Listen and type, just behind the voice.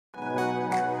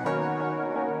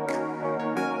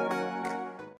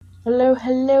Hello,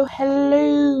 hello,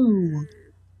 hello!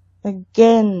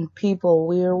 Again, people,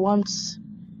 we are once...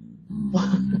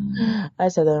 I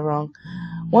said that wrong.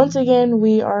 Once again,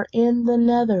 we are in the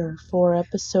Nether for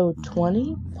episode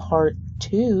 20, part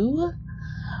 2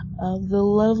 of the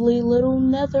lovely little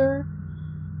Nether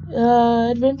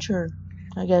adventure,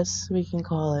 I guess we can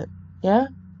call it. Yeah?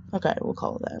 Okay, we'll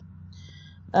call it that.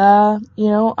 I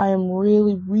am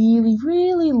really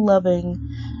loving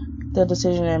the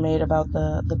decision I made about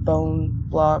the bone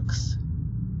blocks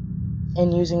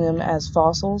and using them as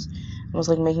fossils. It was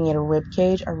like making it a rib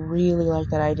cage. I really like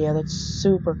that idea. That's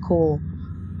super cool.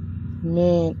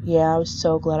 Man, yeah, I was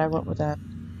so glad I went with that.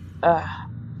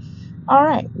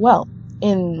 Alright, well,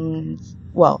 the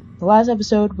last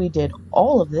episode we did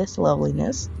all of this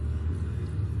loveliness.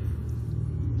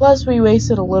 Plus we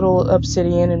wasted a little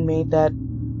obsidian and made that,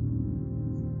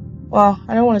 well,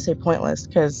 I don't want to say pointless,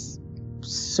 because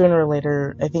sooner or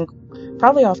later, I think,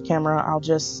 probably off camera, I'll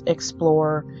just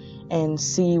explore and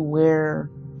see where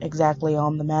exactly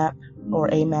on the map, or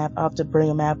a map, I'll have to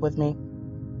bring a map with me,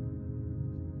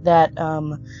 that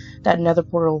nether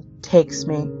portal takes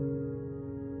me.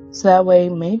 So that way,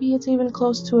 maybe it's even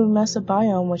close to a Mesa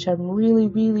biome, which I'm really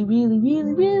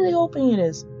hoping it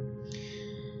is.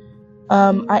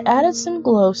 I added some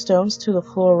glowstones to the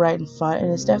floor right in front,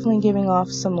 and it's definitely giving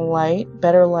off some light,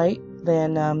 better light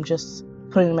than just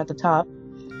putting them at the top.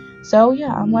 So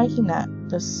yeah, I'm liking that.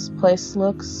 This place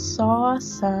looks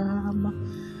awesome.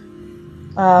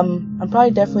 I'm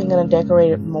probably definitely going to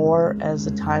decorate it more as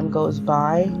the time goes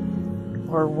by,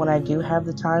 or when I do have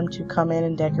the time to come in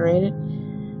and decorate it.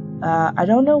 I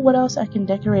don't know what else I can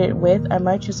decorate it with. I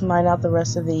might just mine out the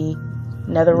rest of the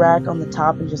netherrack on the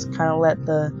top and just kind of let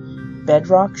the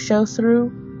bedrock show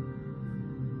through.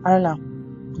 I don't know.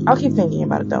 I'll keep thinking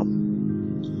about it though.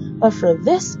 But for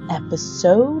this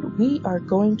episode, we are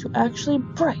going to actually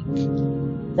break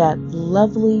that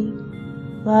lovely,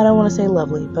 well, I don't want to say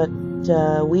lovely, but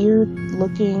weird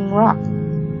looking rock.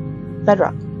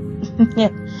 Bedrock. Yeah.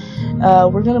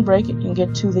 We're going to break it and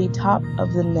get to the top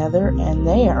of the nether, and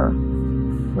there,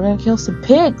 we're going to kill some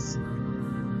pigs.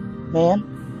 Man.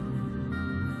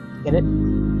 Get it?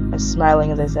 I'm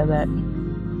smiling as I said that.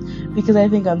 Because I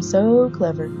think I'm so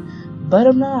clever. But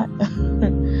I'm not.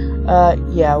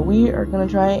 Yeah, we are going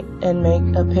to try and make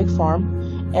a pig farm.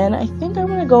 And I think I'm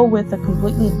going to go with a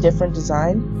completely different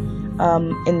design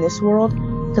in this world.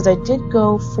 Because I did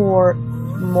go for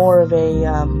more of a,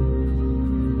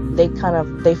 they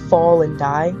fall and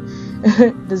die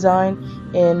design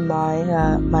in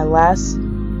my, my last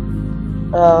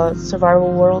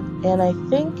survival world. And I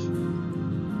think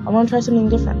I want to try something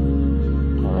different.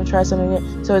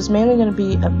 So it's mainly going to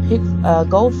be a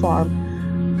gold farm,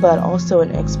 but also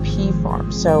an XP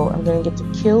farm. So I'm going to get to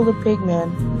kill the Pigman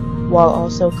while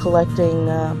also collecting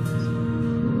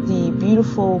the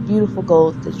beautiful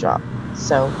gold that drop.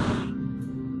 So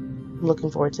I'm looking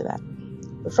forward to that.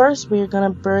 But first, we're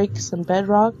going to break some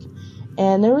bedrock.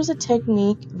 And there was a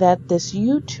technique that this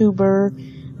YouTuber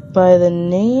by the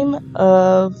name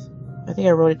of, I think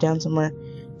I wrote it down somewhere,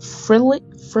 Frillioth?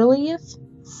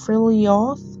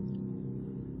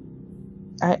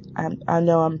 I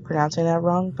know I'm pronouncing that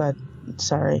wrong, but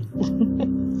sorry.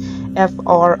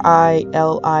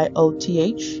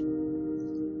 Frlioth.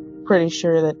 Pretty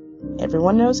sure that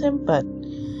everyone knows him, but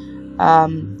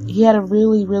he had a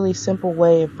really simple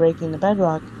way of breaking the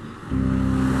bedrock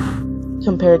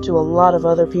compared to a lot of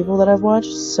other people that I've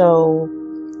watched, so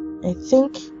I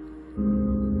think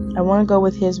I want to go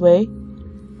with his way,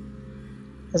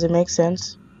 as it makes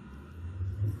sense.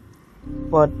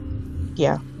 But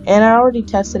yeah, and I already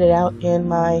tested it out in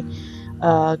my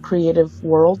creative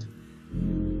world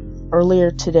earlier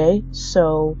today,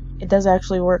 so it does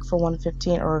actually work for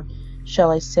 1.15, or shall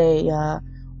I say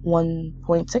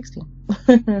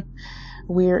 1.16.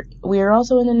 We're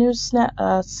also in the new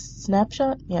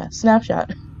snapshot. Yeah,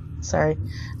 snapshot. Sorry,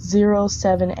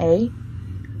 07A.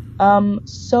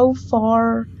 So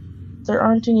far there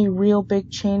aren't any real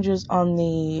big changes on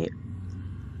the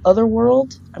outer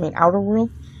world,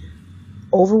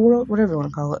 overworld, whatever you want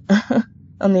to call it,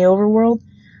 on the overworld.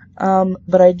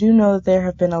 But I do know that there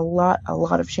have been a lot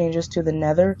of changes to the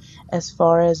nether, as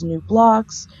far as new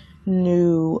blocks,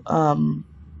 new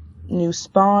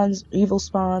spawns, evil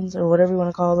spawns, or whatever you want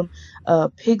to call them,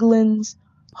 piglins,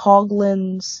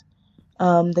 hoglins.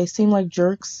 They seem like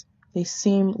jerks.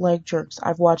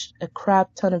 I've watched a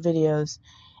crap ton of videos,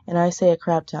 and I say a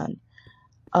crap ton,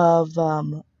 of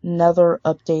Nether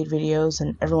update videos,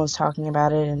 and everyone's talking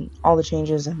about it and all the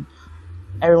changes and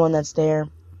everyone that's there.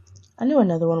 I knew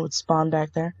another one would spawn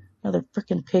back there. Another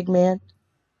freaking Pigman.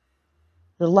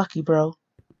 You're lucky, bro.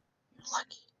 You're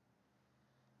lucky.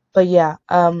 But yeah,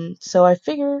 so I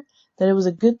figure that it was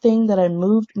a good thing that I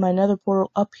moved my nether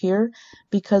portal up here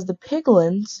because the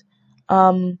piglins,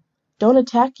 don't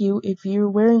attack you if you're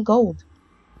wearing gold.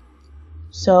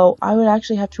 So I would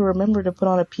actually have to remember to put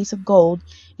on a piece of gold,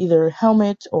 either a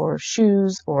helmet or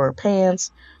shoes or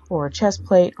pants or a chest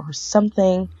plate or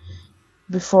something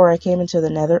before I came into the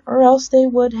nether, or else they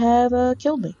would have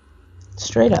killed me.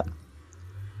 Straight up.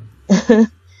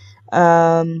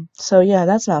 So yeah,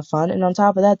 that's not fun. And on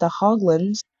top of that, the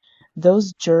hoglins,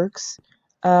 those jerks,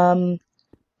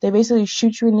 they basically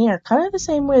shoot you in the air, kind of the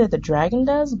same way that the dragon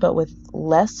does, but with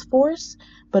less force.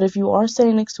 But if you are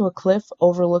standing next to a cliff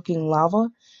overlooking lava,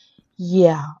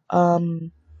 yeah,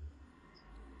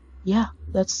 yeah,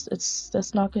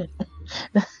 that's not good.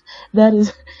 that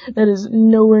is that is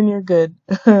nowhere near good.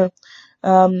 But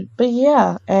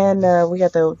yeah, and we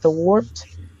got the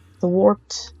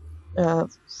warped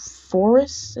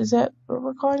forest. Is that what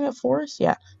we're calling it? Forest?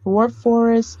 Yeah, the warped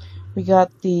forest. We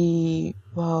got the,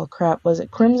 well, crap, was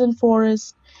it Crimson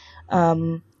Forest?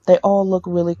 They all look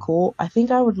really cool. I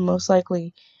think I would most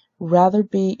likely rather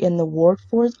be in the warped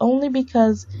forest only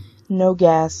because no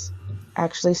gas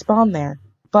actually spawned there,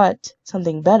 but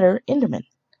something better, Enderman.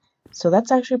 So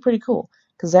that's actually pretty cool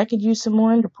because I could use some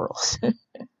more Ender pearls.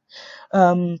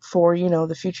 For,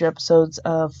 the future episodes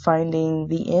of finding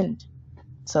the end.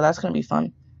 So that's going to be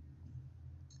fun.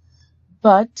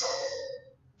 But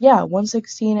yeah,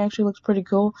 116 actually looks pretty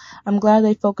cool. I'm glad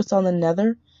they focused on the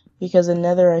nether because the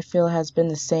nether I feel has been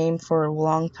the same for a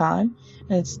long time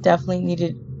and it's definitely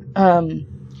needed a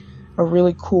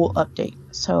really cool update.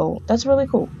 So that's really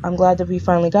cool. I'm glad that we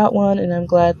finally got one and I'm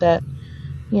glad that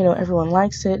everyone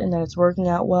likes it and that it's working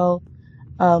out well.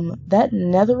 That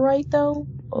netherite though,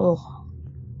 oh,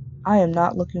 I am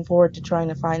not looking forward to trying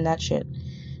to find that shit.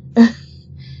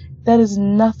 That is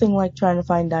nothing like trying to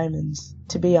find diamonds,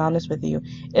 to be honest with you.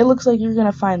 It looks like you're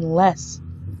gonna find less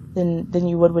than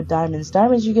you would with diamonds.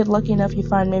 Diamonds, you get lucky enough, you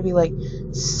find maybe like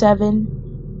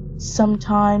 7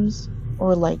 sometimes,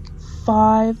 or like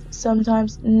 5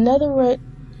 sometimes. Netherite,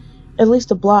 at least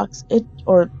the blocks,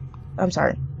 I'm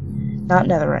sorry, not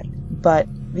netherite, but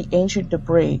the ancient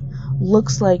debris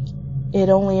looks like it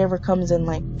only ever comes in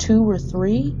like 2 or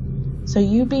 3. So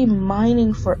you be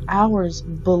mining for hours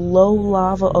below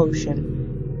lava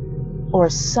ocean or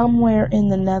somewhere in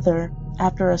the nether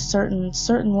after a certain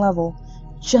level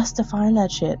just to find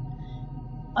that shit.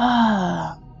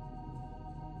 I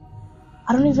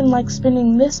don't even like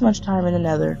spending this much time in the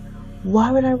nether.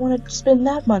 Why would I want to spend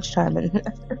that much time in the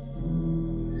nether?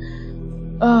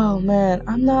 Oh man,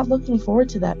 I'm not looking forward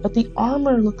to that. But the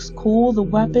armor looks cool. The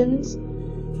weapons,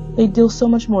 they deal so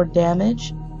much more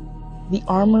damage. The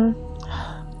armor,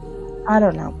 I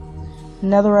don't know.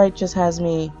 Netherite just has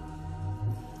me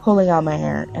pulling out my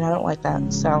hair, and I don't like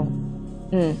that. So,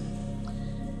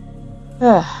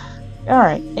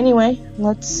 alright, anyway,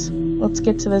 let's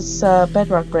get to this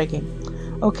bedrock breaking.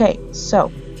 Okay, so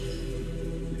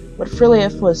what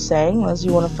Frillieth was saying was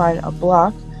you want to find a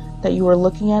block that you were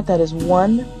looking at that is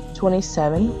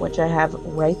 127, which I have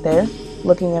right there,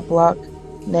 looking at block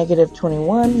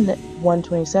 -21,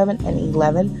 127, and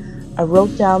 11. I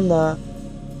wrote down the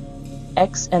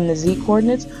X and the Z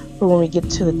coordinates for when we get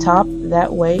to the top.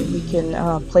 That way we can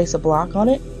place a block on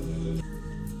it.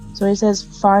 So he says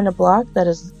find a block that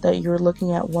you're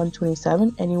looking at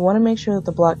 127, and you want to make sure that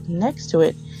the block next to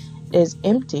it is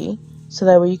empty, so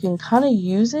that way you can kind of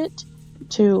use it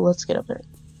to, let's get up there.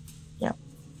 Yeah.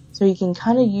 So you can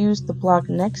kind of use the block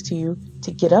next to you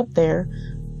to get up there,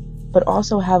 but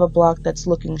also have a block that's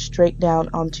looking straight down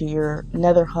onto your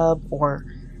nether hub or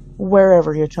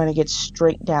wherever you're trying to get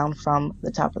straight down from the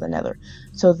top of the nether.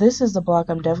 So this is the block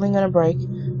I'm definitely going to break.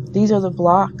 These are the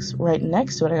blocks right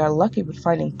next to it. I got lucky with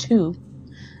finding 2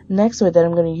 next to it that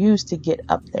I'm going to use to get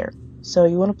up there. So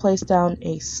you want to place down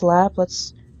a slab.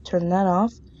 Let's turn that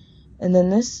off. And then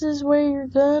this is where you're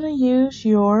going to use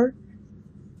your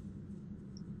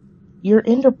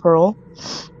ender pearl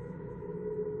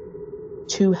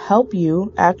to help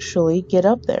you actually get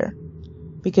up there.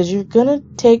 Because you're going to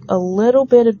take a little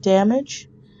bit of damage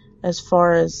as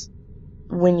far as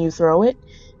when you throw it,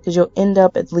 because you'll end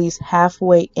up at least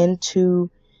halfway into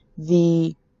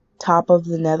the top of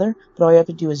the nether, but all you have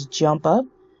to do is jump up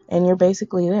and you're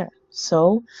basically there.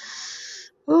 So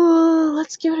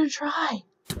let's give it a try.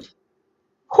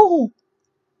 Oh,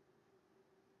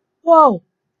 whoa,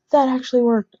 that actually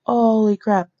worked. Holy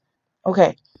crap.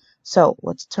 Okay, so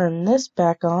let's turn this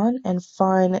back on and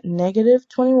find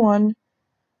 -21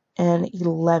 and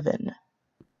 11.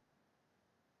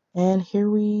 And here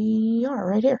we are,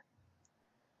 right here.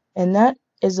 And that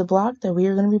is the block that we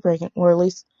are going to be breaking, or at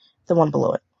least the one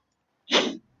below it.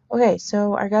 Okay,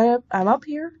 so I'm up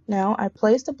here now. I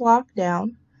placed a block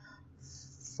down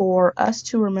for us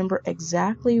to remember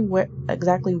exactly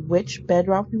which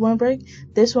bedrock we want to break.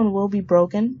 This one will be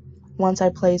broken once I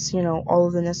place, all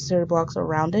of the necessary blocks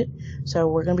around it. So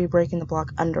we're going to be breaking the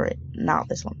block under it, not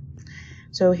this one.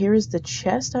 So here is the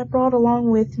chest I brought along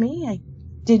with me. I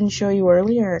didn't show you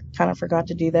earlier. I kind of forgot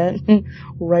to do that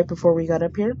right before we got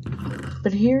up here.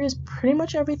 But here is pretty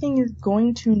much everything you're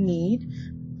going to need.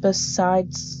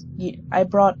 Besides, I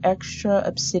brought extra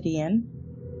obsidian.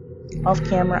 Off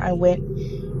camera, I went...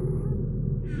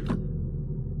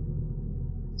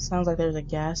 Sounds like there's a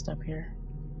ghast up here.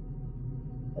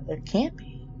 But there can't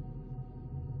be.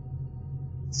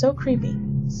 So creepy.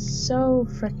 So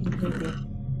freaking creepy.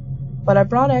 But I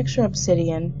brought extra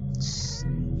obsidian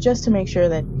just to make sure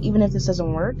that even if this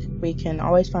doesn't work, we can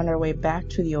always find our way back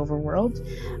to the overworld,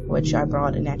 which I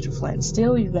brought an extra flint and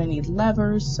steel. You're going to need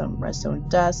levers, some redstone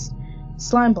dust,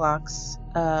 slime blocks,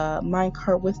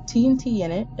 minecart with TNT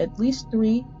in it, at least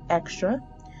 3 extra,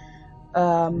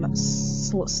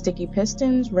 sticky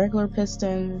pistons, regular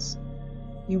pistons.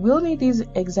 You will need these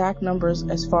exact numbers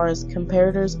as far as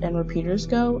comparators and repeaters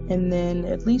go, and then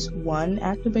at least 1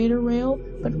 activator rail,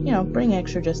 but bring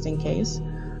extra just in case.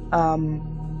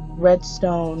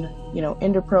 Redstone,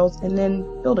 ender pearls, and then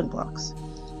building blocks.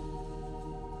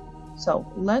 So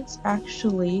let's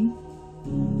actually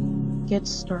get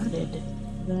started.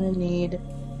 We're gonna need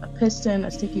a piston,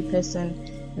 a sticky piston,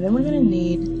 and then we're gonna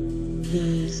need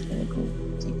these, and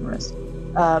we'll take the rest,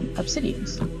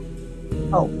 obsidians.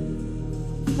 Oh,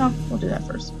 no, we'll do that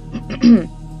first.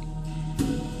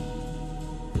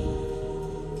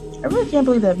 I really can't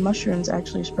believe that mushrooms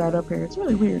actually sprout up here. It's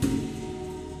really weird.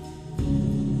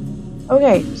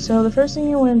 Okay, so the first thing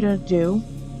you want to do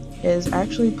is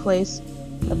actually place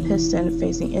a piston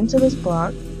facing into this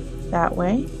block that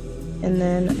way, and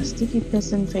then a sticky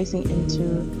piston facing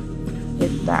into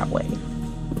it that way,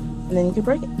 and then you can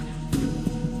break it.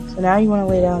 So now you want to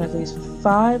lay down at least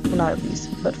 5, well, not at least,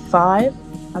 but 5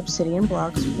 obsidian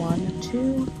blocks. 1,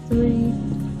 2, 3,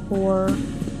 4,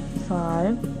 5,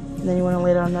 and then you want to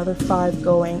lay down another 5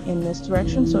 going in this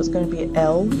direction, so it's going to be an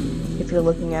L if you're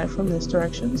looking at it from this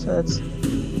direction. So that's 2,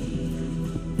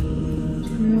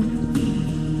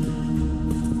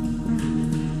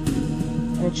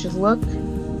 and it should look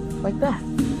like that.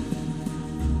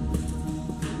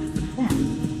 Yeah.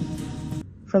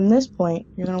 From this point,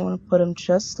 you're going to want to put them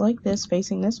just like this,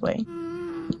 facing this way.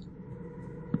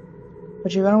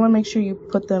 But you're going to want to make sure you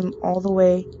put them all the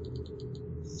way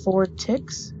 4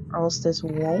 ticks, or else this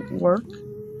won't work.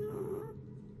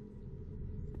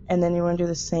 And then you want to do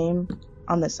the same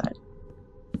on this side,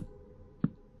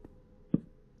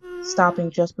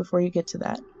 stopping just before you get to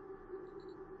that.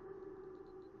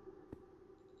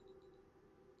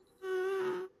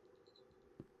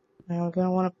 Now we're going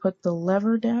to want to put the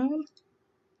lever down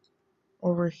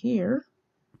over here,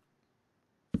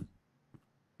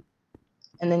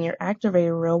 and then your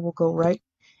activator rail will go right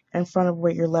in front of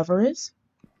where your lever is.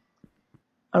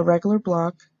 A regular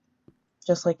block,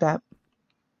 just like that.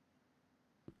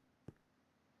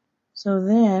 So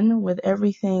then, with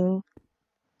everything,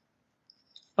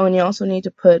 oh, and you also need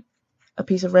to put a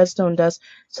piece of redstone dust,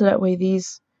 so that way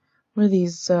these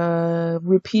repeaters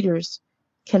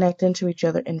connect into each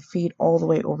other and feed all the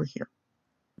way over here.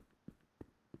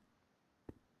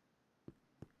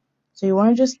 So you want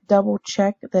to just double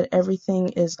check that everything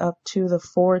is up to the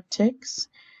 4 ticks,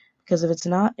 because if it's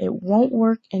not, it won't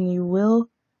work, and you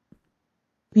will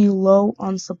be low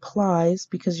on supplies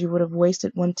because you would have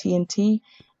wasted 1 TNT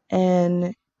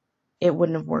and it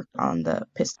wouldn't have worked on the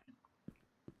piston.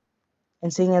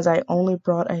 And seeing as I only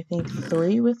brought, I think,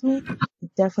 3 with me, you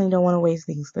definitely don't want to waste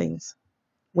these things.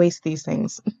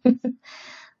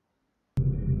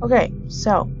 Okay,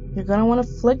 so you're going to want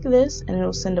to flick this and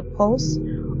it'll send a pulse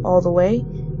all the way,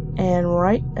 and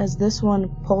right as this one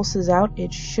pulses out,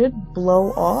 it should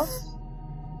blow off.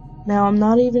 Now I'm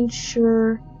not even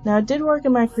sure. Now it did work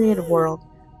in my creative world,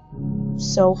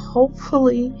 so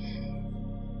hopefully,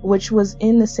 which was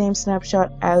in the same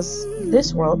snapshot as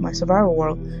this world, my survival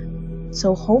world,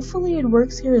 so hopefully it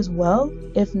works here as well.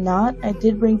 If not, I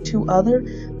did bring 2 other,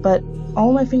 but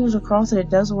all my fingers are crossed that it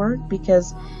does work,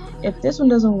 because if this one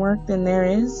doesn't work, then there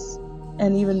is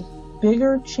an even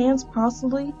bigger chance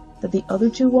possibly that the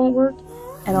other 2 won't work,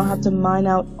 and I'll have to mine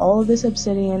out all of this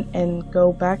obsidian and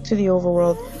go back to the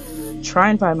overworld, try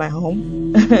and find my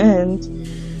home, and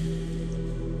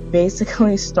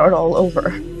basically start all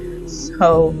over.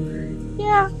 So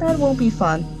yeah, that won't be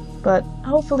fun, but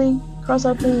hopefully, cross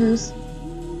our fingers.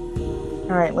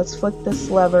 Alright, let's flick this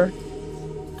lever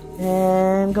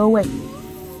and go away.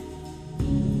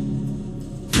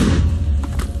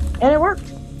 And it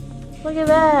worked! Look at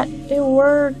that! It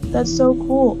worked! That's so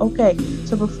cool. Okay,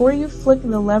 so before you flick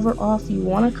the lever off, you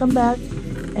want to come back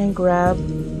and grab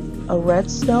a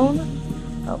redstone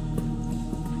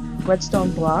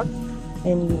block,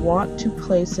 and you want to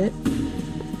place it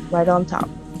right on top.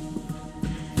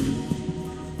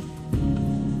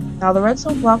 Now the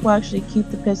redstone block will actually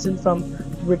keep the piston from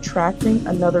retracting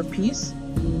another piece.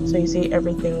 So you see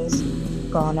everything's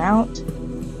gone out,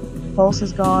 pulse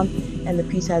is gone, and the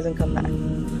piece hasn't come back.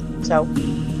 So,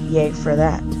 yay for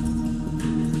that.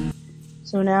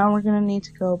 So now we're going to need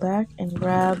to go back and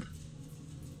grab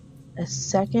a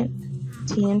second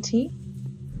TNT.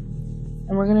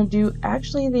 And we're going to do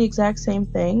actually the exact same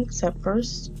thing, except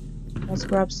first, let's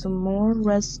grab some more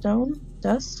redstone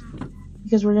dust.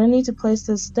 Because we're going to need to place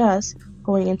this dust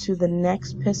going into the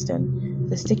next piston,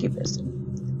 the sticky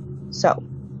piston. So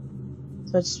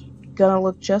it's going to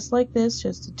look just like this,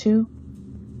 just a 2,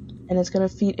 and it's going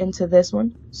to feed into this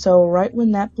one. So right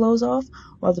when that blows off,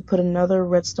 we'll have to put another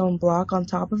redstone block on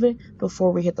top of it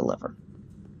before we hit the lever.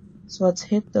 So let's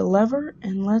hit the lever,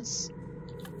 and let's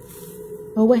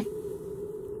go away.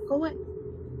 Go away.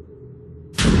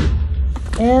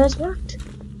 And it's worked.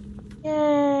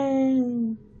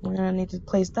 Yay! We're going to need to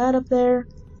place that up there,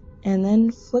 and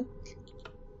then flick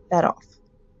that off.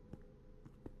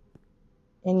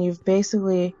 And you've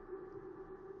basically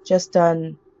just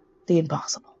done the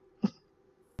impossible.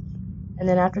 And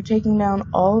then after taking down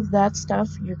all of that stuff,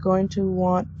 you're going to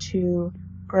want to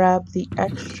grab the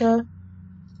extra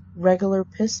regular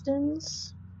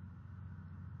pistons.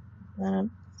 That up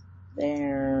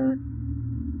there.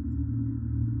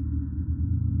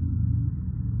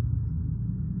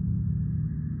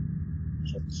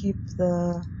 Should keep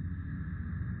the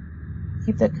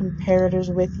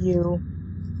comparators with you,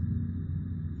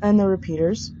 and the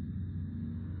repeaters.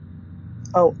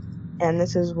 Oh, and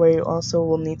this is where you also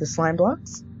will need the slime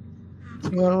blocks. So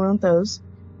you're gonna run those.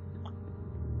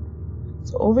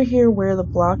 So over here, where the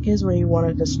block is, where you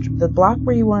want to the block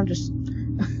where you want to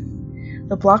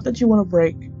the block that you want to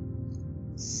break,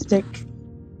 stick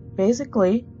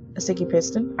basically a sticky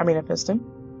piston. A piston.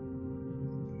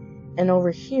 And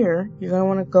over here, you're gonna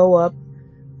want to go up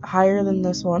higher than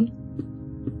this one.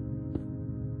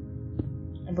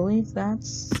 I believe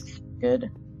that's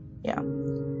good. Yeah.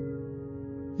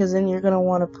 Because then you're going to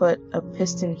want to put a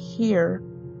piston here.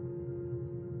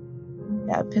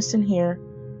 Yeah, a piston here.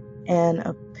 And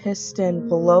a piston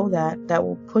below that that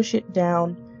will push it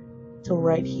down to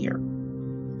right here.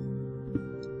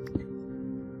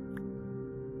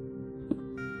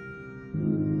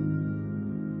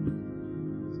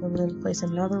 So then place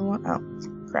another one. Oh,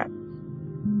 crap.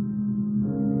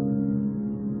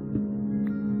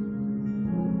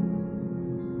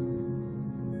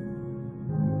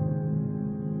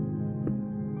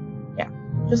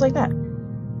 Just like that.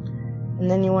 And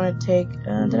then you want to take,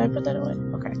 did I put that away?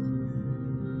 Okay.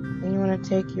 Then you want to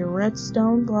take your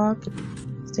redstone block,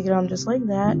 stick it on just like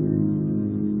that,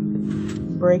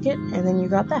 break it, and then you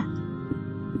got that.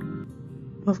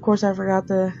 Of course, I forgot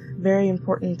the very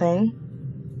important thing.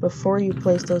 Before you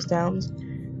place those down,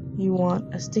 you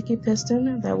want a sticky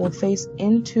piston that will face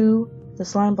into the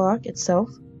slime block itself.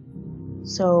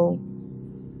 So,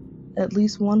 at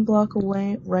least one block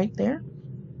away right there.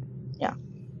 Yeah.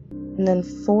 And then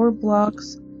 4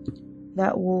 blocks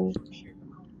that will,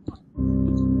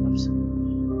 oops,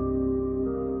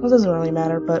 well, it doesn't really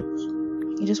matter, but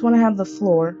you just want to have the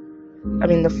 4,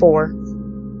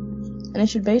 and it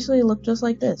should basically look just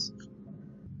like this.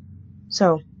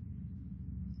 So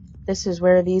this is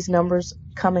where these numbers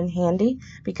come in handy,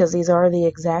 because these are the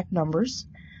exact numbers.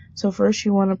 So first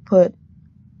you want to put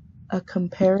a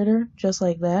comparator just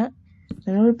like that,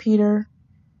 then a repeater,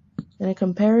 then a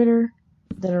comparator,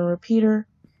 then a repeater,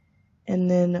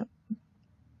 and then,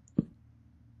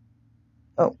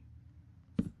 oh,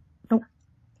 nope,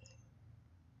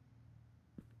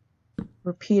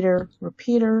 repeater,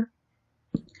 repeater,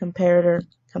 comparator,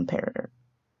 comparator,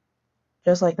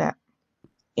 just like that,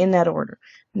 in that order.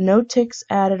 No ticks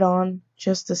added on,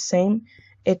 just the same.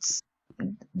 It's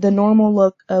the normal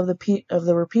look of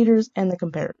the repeaters and the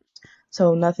comparators.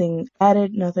 So nothing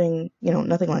added, nothing,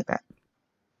 nothing like that.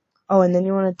 Oh, and then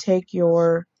you want to take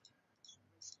your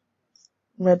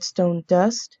redstone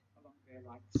dust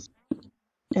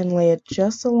and lay it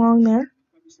just along there.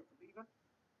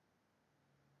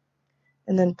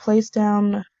 And then place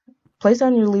down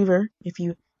your lever if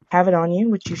you have it on you,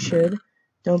 which you should.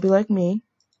 Don't be like me.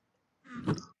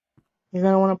 You're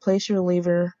going to want to place your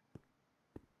lever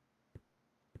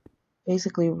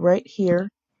basically right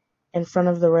here in front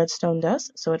of the redstone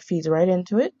dust, so it feeds right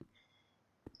into it.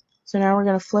 So now we're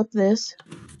going to flip this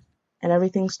and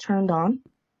everything's turned on.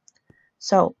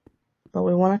 So, but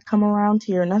we want to come around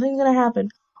here. Nothing's going to happen.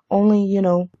 Only, you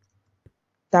know,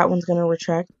 that one's going to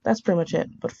retract. That's pretty much it.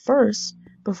 But first,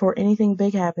 before anything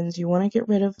big happens, you want to get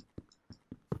rid of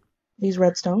these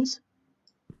redstones.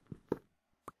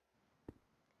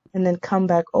 And then come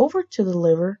back over to the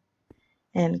liver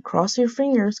and cross your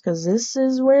fingers, because this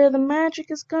is where the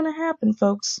magic is going to happen,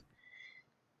 folks.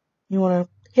 You want to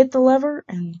hit the lever,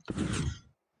 and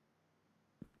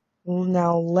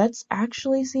now let's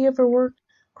actually see if it worked.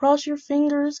 Cross your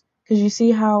fingers, because you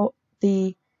see how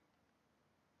the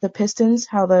pistons,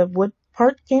 how the wood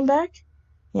part came back?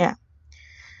 Yeah.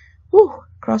 Whew,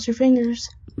 cross your fingers.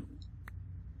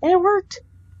 And it worked!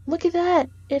 Look at that!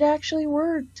 It actually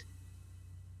worked!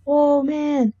 Oh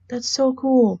man, that's so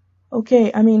cool.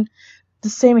 Okay, I mean, the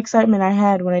same excitement I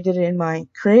had when I did it in my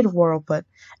creative world, but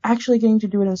actually getting to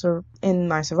do it in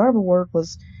my survival world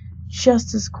was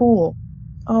just as cool.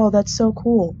 Oh, that's so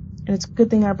cool. And it's a good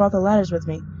thing I brought the ladders with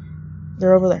me.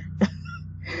 They're over there.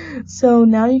 So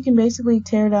now you can basically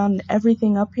tear down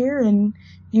everything up here, and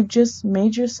you've just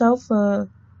made yourself a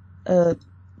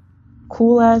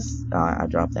cool ass. I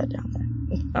dropped that down there.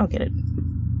 I'll get it.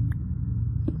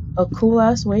 A cool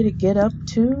ass way to get up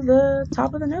to the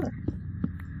top of the Nether.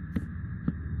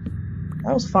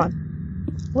 That was fun.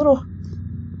 Little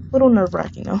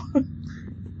nerve-wracking though,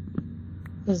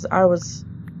 because I was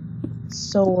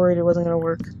so worried it wasn't gonna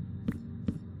work.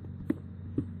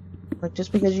 Like,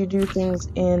 just because you do things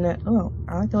in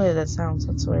I like the way that sounds.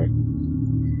 That's weird.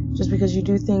 Just because you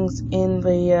do things in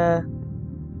the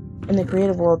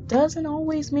creative world doesn't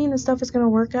always mean the stuff is gonna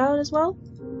work out as well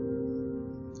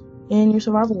in your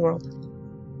survival world.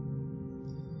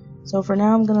 So for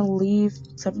now, I'm gonna leave,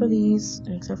 except for these,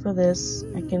 and except for this.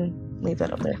 I can leave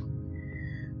that up there.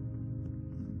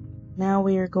 Now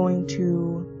we are going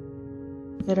to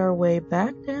get our way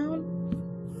back down.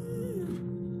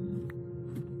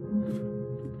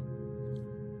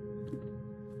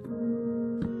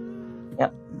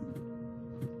 Yep.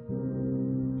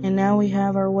 And now we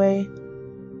have our way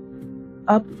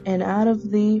up and out of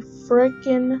the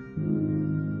frickin'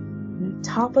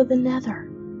 top of the Nether.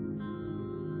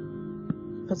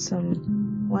 Put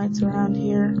some lights around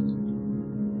here.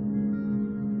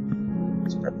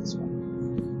 Spread this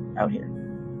one out here.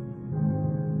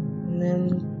 And then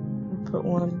we'll put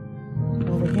one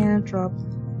over here, drop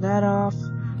that off.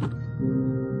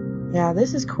 Yeah,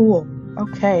 this is cool.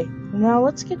 Okay, now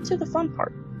let's get to the fun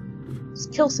part. Let's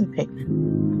kill some pigmen.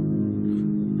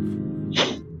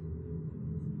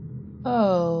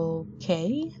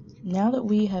 Okay, now that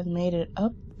we have made it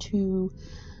up to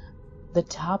the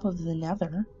top of the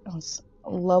Nether, as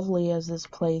lovely as this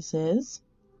place is,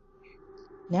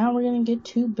 now we're gonna get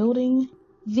to building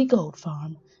the gold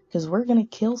farm, because we're gonna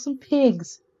kill some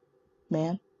pigs,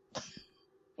 man.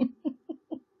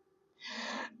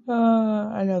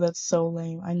 I know that's so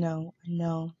lame. I know.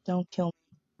 Don't kill me.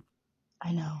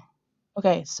 I know.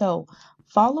 Okay, so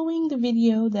following the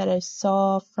video that I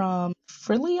saw from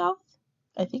Frilioth,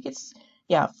 I think it's,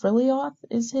 yeah, Frilioth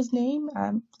is his name.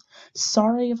 I'm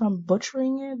sorry if I'm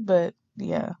butchering it, but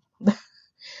yeah.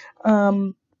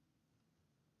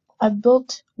 I've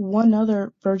built one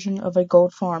other version of a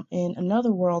gold farm in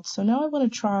another world, so now I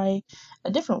want to try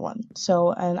a different one.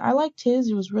 So, and I liked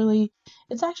his.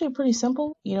 It's actually pretty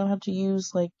simple. You don't have to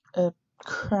use like a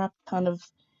crap ton of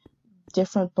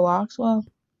different blocks. Well,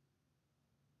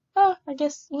 I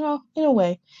guess, well, in a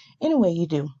way you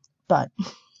do. But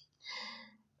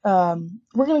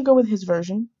we're gonna go with his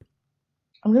version.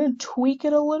 I'm gonna tweak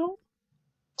it a little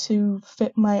to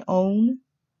fit my own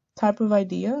type of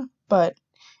idea, but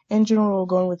in general,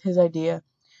 going with his idea.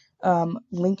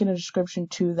 Link in the description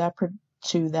to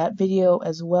that video,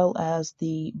 as well as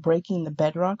the breaking the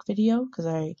bedrock video, because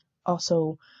I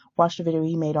also watched a video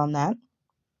he made on that.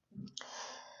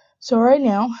 So right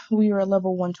now we are at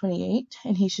level 128,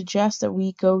 and he suggests that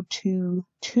we go to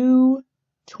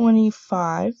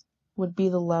 225 would be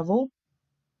the level,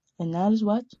 and that is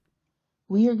what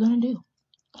we are gonna do.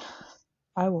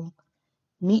 I will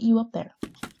meet you up there.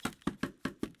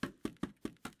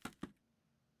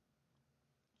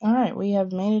 Alright, we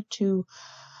have made it to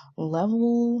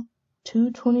level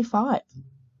 225.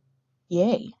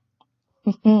 Yay.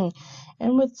 And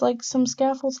with like some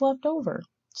scaffolds left over.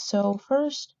 So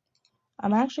first,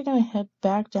 I'm actually going to head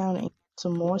back down and get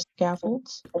some more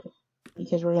scaffolds,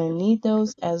 because we're going to need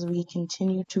those as we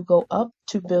continue to go up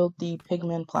to build the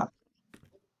Pigman platform.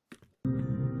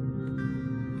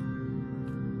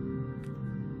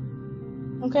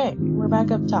 Okay, we're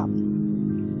back up top.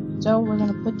 So we're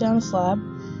going to put down a slab,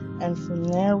 and from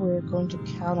there we're going to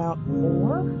count out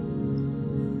 4,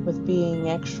 with being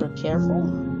extra careful.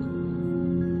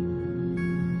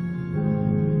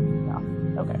 No,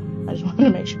 okay. I just wanted to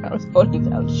make sure I was holding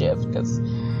down shift because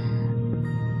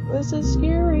this is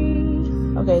scary.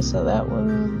 Okay, so that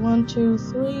was 1, 2,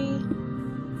 3,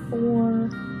 4,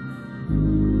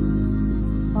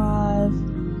 5,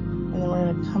 and then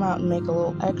we're gonna come out and make a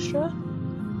little extra.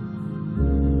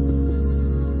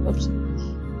 Oops.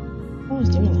 I was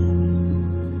doing that.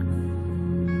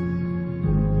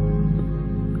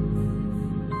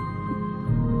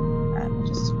 Alright, we'll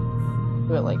just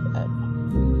do it like that.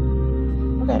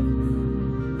 Okay.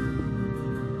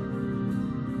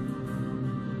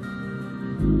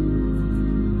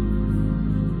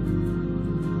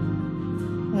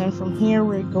 And then from here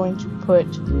we're going to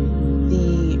put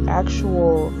the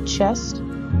actual chest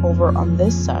over on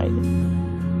this side.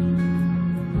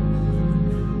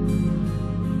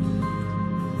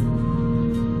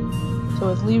 So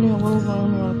with leaving a little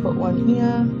room, you want to put one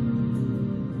here,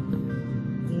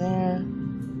 and there,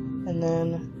 and then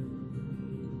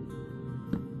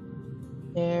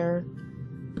there.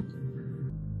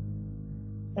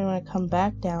 And we're going to come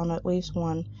back down at least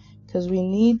one, because we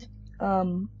need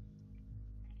to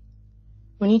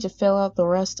fill out the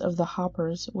rest of the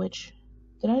hoppers, which,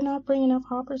 did I not bring enough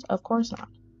hoppers? Of course not.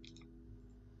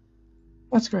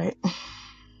 That's great.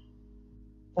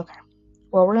 Okay.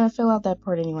 Well, we're going to fill out that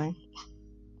part anyway.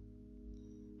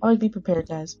 Always be prepared,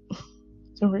 guys.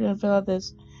 So we're going to fill out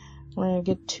this. We're going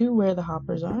to get to where the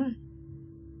hoppers are.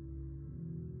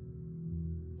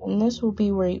 And this will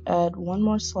be where you add one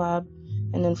more slab.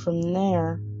 And then from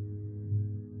there,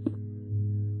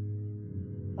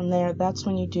 that's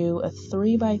when you do a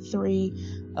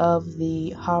 3x3 of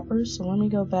the hoppers. So let me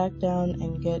go back down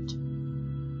and get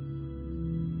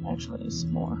actually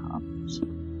some more hoppers.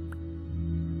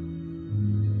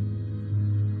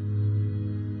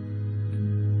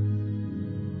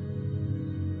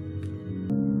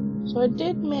 So I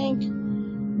did make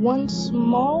one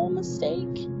small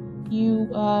mistake. You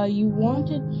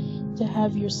wanted to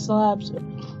have your slabs.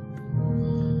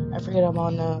 I forget I'm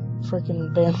on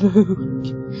freaking bamboo.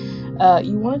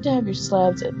 You wanted to have your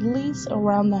slabs at least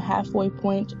around the halfway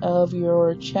point of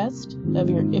your chest.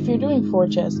 If you're doing 4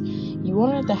 chests, you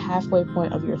want it at the halfway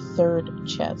point of your 3rd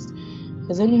chest,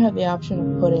 because then you have the option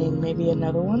of putting maybe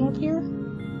another one up here.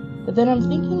 But then I'm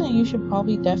thinking that you should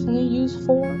probably definitely use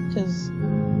 4, because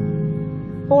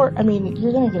 4, I mean,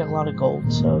 you're gonna get a lot of gold,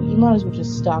 so you might as well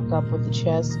just stock up with the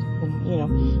chest and, you know,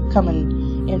 come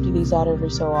and empty these out every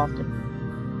so often.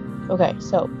 Okay,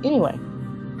 so anyway,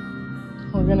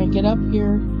 we're gonna get up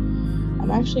here.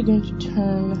 I'm actually going to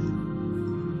turn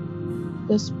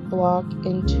this block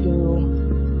into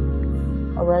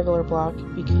a regular block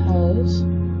because I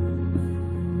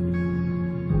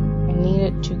need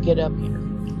it to get up here.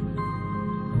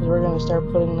 And we're gonna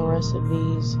start putting the rest of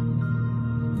these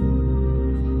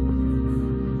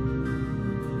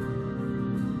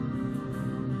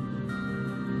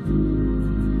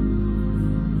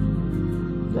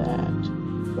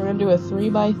We're gonna do a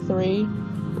 3x3.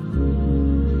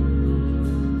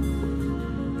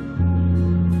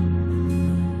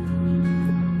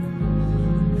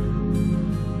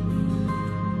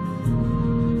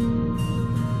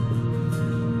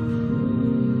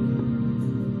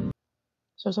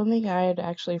 So something I had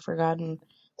actually forgotten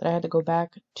that I had to go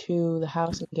back to the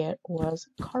house and get was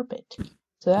carpet.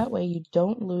 So that way you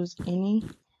don't lose any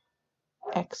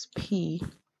XP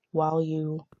while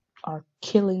you are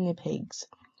killing the pigs.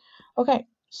 Okay,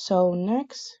 so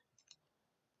next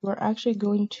we're actually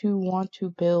going to want to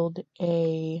build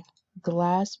a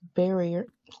glass barrier.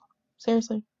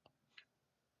 Seriously?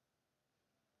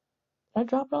 Did I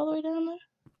drop it all the way down there?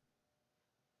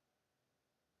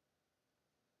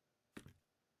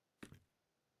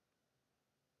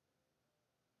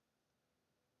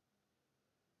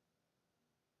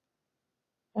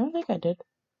 I don't think I did.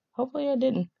 Hopefully I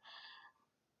didn't.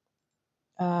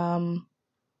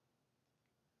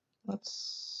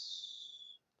 Let's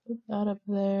put that up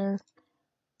there.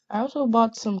 I also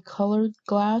bought some colored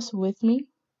glass with me,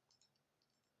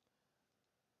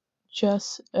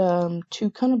 just to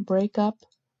kind of break up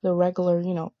the regular,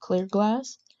 clear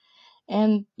glass.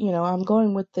 And, I'm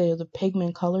going with the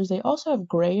Pigman colors. They also have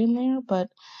gray in there, but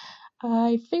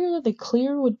I figured that the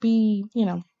clear would be,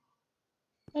 it'd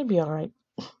be alright.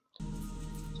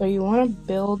 So you want to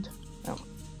build, how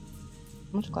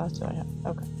much glass do I have?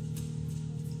 Okay.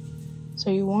 So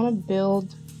you want to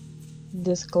build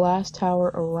this glass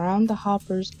tower around the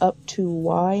hoppers up to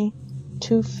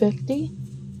Y250,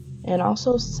 and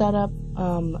also set up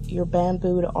your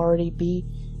bamboo to already be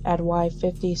at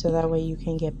Y50, so that way you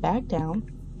can get back down.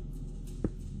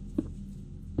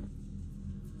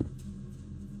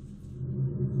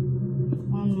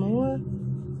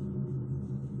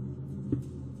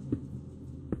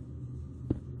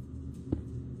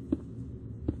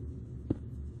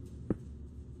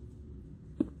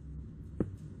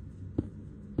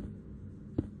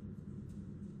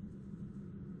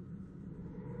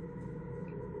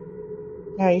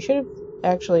 Now, you should have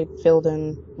actually filled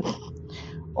in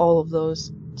all of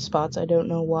those spots. I don't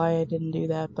know why I didn't do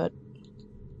that, but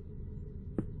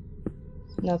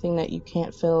nothing that you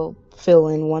can't fill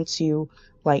in once you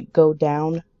like go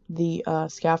down the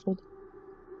scaffold.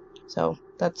 So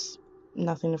that's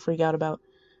nothing to freak out about.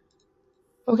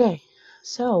 Okay,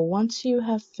 so once you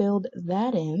have filled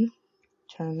that in,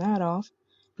 turn that off.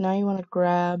 Now you want to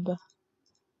grab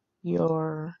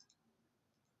your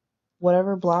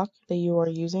whatever block that you are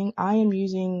using. I am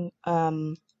using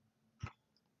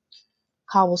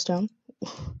cobblestone.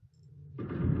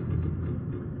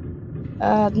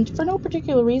 For no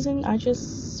particular reason, I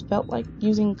just felt like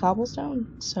using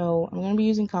cobblestone, so I'm going to be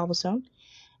using cobblestone.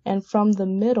 And from the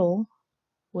middle,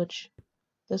 which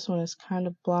this one is kind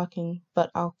of blocking,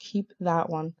 but I'll keep that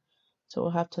one, so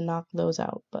we'll have to knock those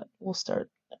out, but we'll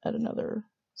start at another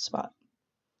spot.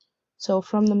 So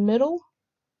from the middle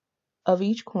of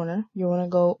each corner, you're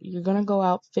gonna go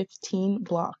out 15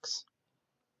 blocks.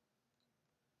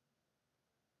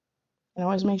 And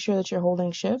always make sure that you're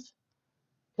holding shift,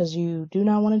 because you do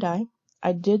not want to die.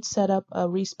 I did set up a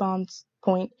respawn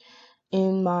point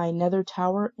in my nether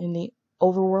tower in the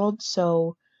overworld,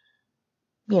 so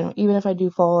even if I do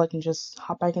fall, I can just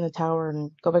hop back in the tower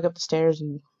and go back up the stairs,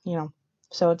 and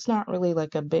so it's not really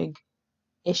like a big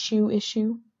issue.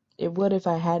 It would if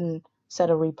I hadn't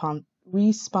set a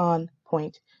respawn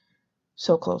point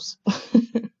so close.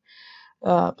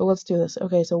 But let's do this.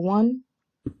 Okay, so 1,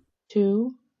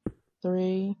 2,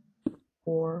 3,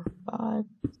 4, 5,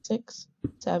 6,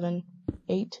 7,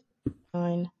 8,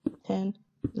 9, 10,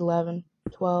 11,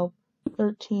 12,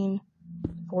 13,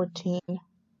 14,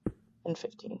 and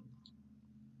 15.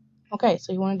 Okay,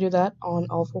 so you want to do that on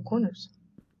all 4 corners.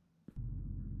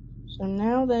 So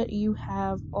now that you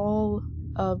have all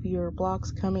of your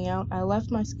blocks coming out, I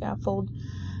left my scaffold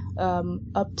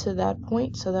up to that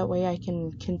point so that way I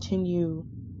can continue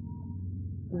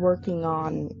working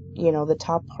on, the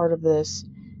top part of this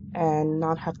and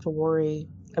not have to worry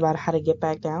about how to get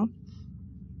back down.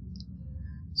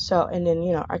 So, and then,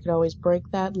 I could always break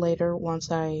that later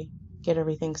once I get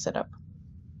everything set up.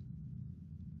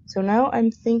 So now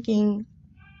I'm thinking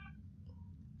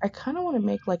I kind of want to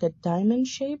make like a diamond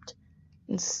shaped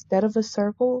instead of a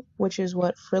circle, which is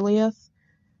what Friliath.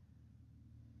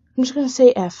 I'm just going to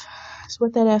say F. It's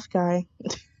what that F guy.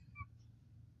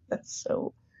 That's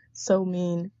so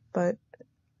mean, but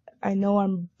I know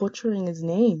I'm butchering his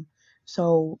name.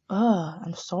 So,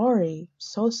 I'm sorry.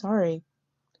 So sorry.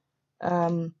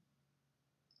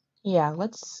 Yeah,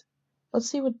 let's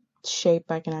see what shape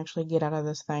I can actually get out of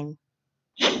this thing.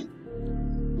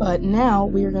 But now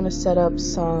we are going to set up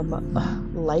some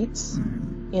lights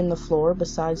in the floor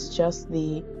besides just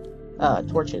the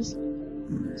torches.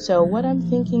 So what I'm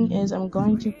thinking is I'm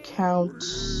going to count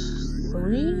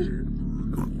 3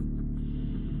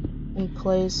 and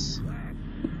place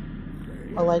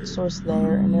a light source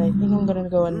there, and then I think I'm going to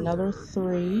go another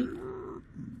 3.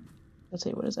 Let's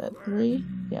see, what is that? 3?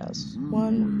 Yes.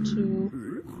 1,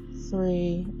 2,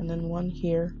 3, and then 1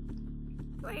 here.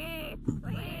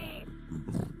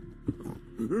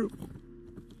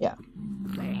 Yeah.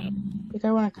 I think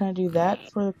I want to kind of do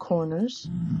that for the corners.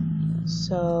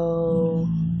 So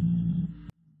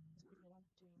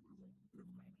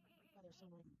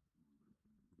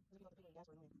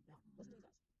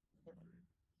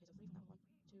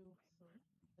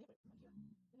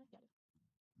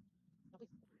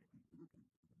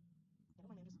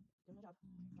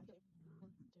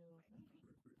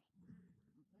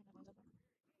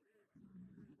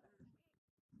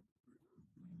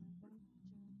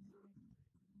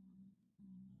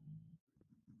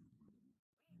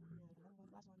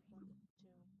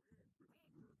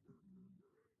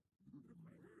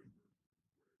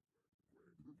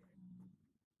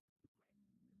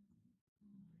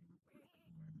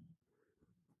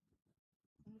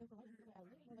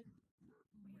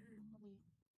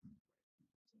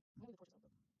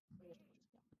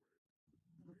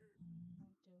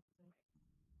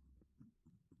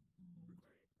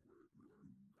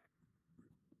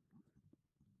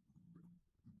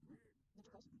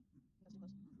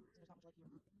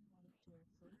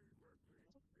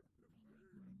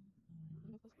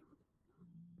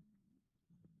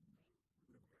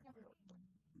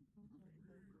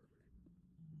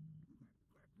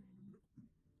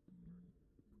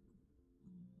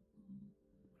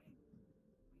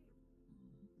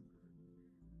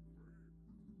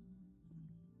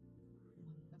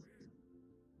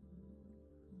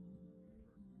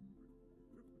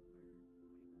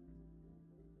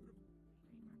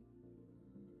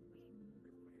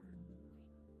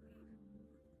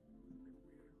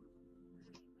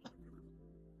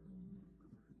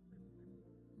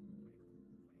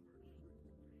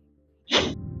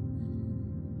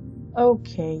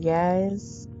Okay,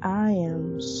 guys, I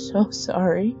am so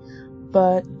sorry,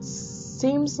 but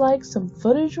seems like some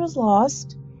footage was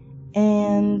lost,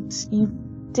 and you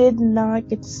did not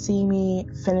get to see me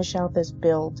finish out this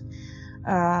build.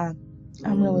 Uh,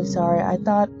 I'm really sorry. I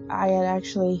thought I had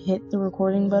actually hit the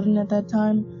recording button at that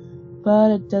time,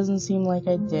 but it doesn't seem like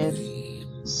I did.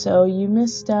 So you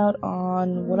missed out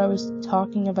on what I was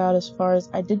talking about as far as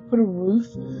I did put a roof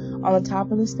on the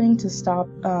top of this thing to stop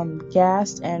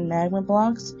gas and magma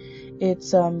blocks.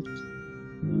 It's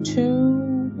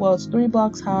it's 3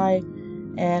 blocks high,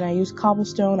 and I used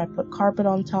cobblestone. I put carpet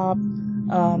on top,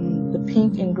 the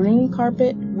pink and green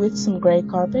carpet with some gray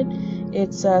carpet.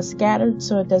 It's scattered,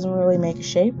 so it doesn't really make a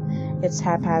shape. It's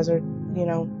haphazard, you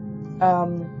know.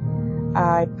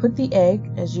 I put the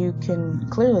egg, as you can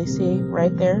clearly see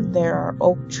right there. There are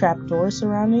oak trapdoors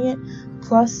surrounding it,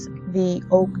 plus the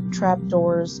oak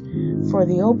trapdoors for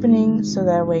the opening, so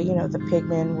that way, you know, the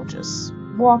pigmen will just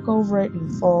walk over it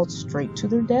and fall straight to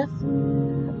their death.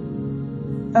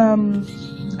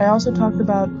 I also talked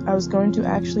about I was going to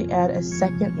actually add a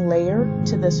second layer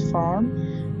to this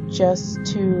farm, just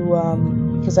to,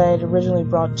 because I had originally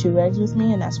brought 2 eggs with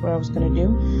me, and that's what I was going to do,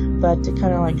 but to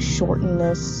kind of like shorten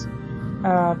this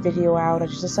video out, I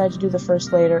just decided to do the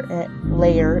first layer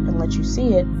and let you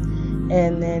see it,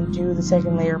 and then do the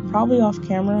second layer probably off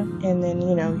camera, and then,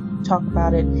 you know, talk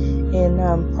about it in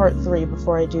part 3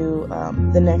 before I do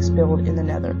the next build in the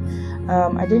Nether.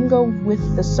 I didn't go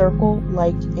with the circle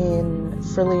like in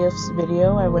Frilliough's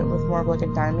video. I went with more of like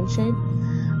a diamond shape.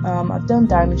 I've done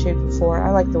diamond shapes before. I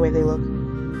like the way they look.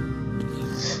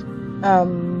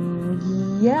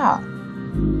 Yeah.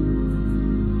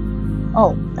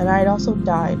 Oh, and I had also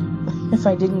died, if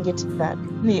I didn't get to that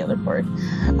in the other part.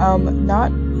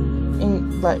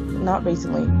 Not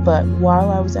recently, but while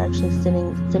I was actually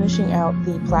finishing out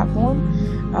the platform,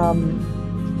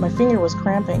 my finger was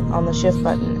cramping on the shift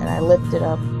button, and I lifted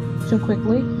up too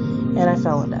quickly, and I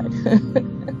fell and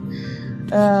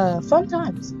died. Fun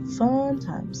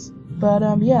times. But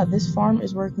yeah, this farm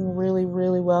is working really,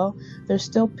 really well. There's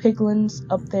still piglins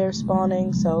up there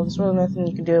spawning, so there's really nothing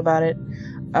you can do about it.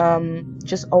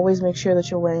 Just always make sure that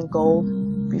you're wearing gold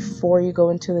before you go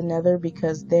into the Nether,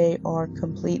 because they are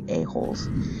complete a-holes,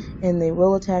 and they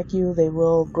will attack you, they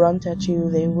will grunt at you,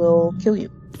 they will kill you.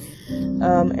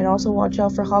 And also watch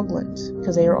out for hoglins,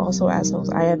 because they are also assholes.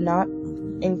 I have not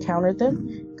encountered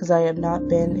them, because I have not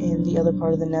been in the other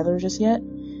part of the Nether just yet.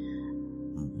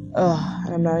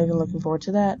 And I'm not even looking forward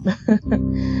to that.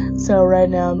 So right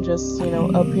now I'm just, you know,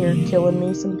 up here killing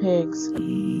me some pigs.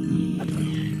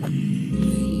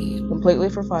 Completely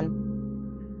for fun.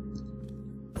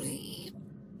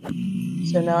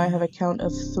 So now I have a count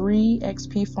of 3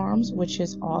 XP farms, which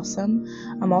is awesome.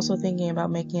 I'm also thinking about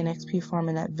making an XP farm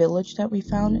in that village that we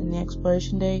found in the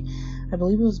exploration day. I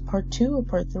believe it was part 2 or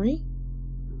part 3.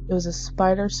 It was a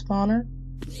spider spawner.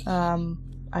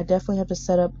 I definitely have to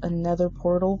set up a Nether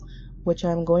portal, which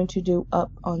I'm going to do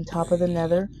up on top of the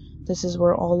Nether. This is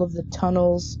where all of the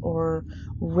tunnels or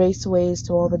raceways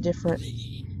to all the different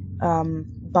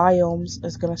biomes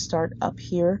is going to start up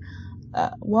here.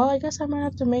 Well, I guess I might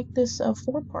have to make this a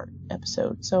 4-part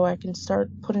episode so I can start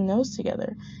putting those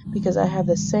together, because I have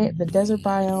the desert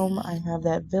biome, I have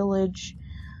that village.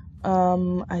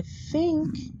 I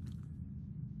think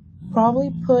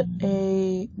probably put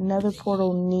a Nether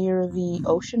portal near the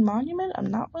ocean monument.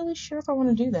 I'm not really sure if I want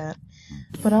to do that,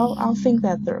 but I'll think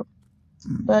that through.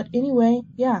 But anyway,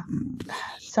 yeah.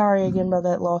 Sorry again about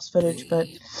that lost footage, but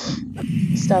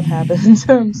stuff happens.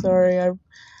 I'm sorry. I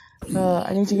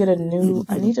need to get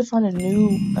I need to find a new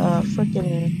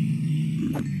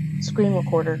frickin' screen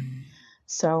recorder.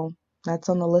 So that's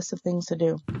on the list of things to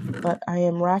do. But I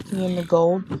am racking in the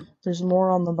gold. There's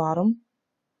more on the bottom.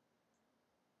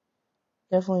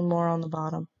 Definitely more on the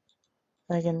bottom.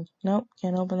 Nope,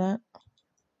 can't open that.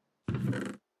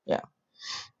 Yeah.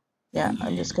 Yeah,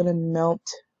 I'm just gonna melt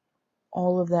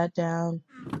all of that down.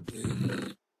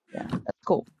 Yeah, that's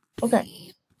cool. Okay.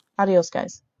 Adios,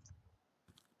 guys.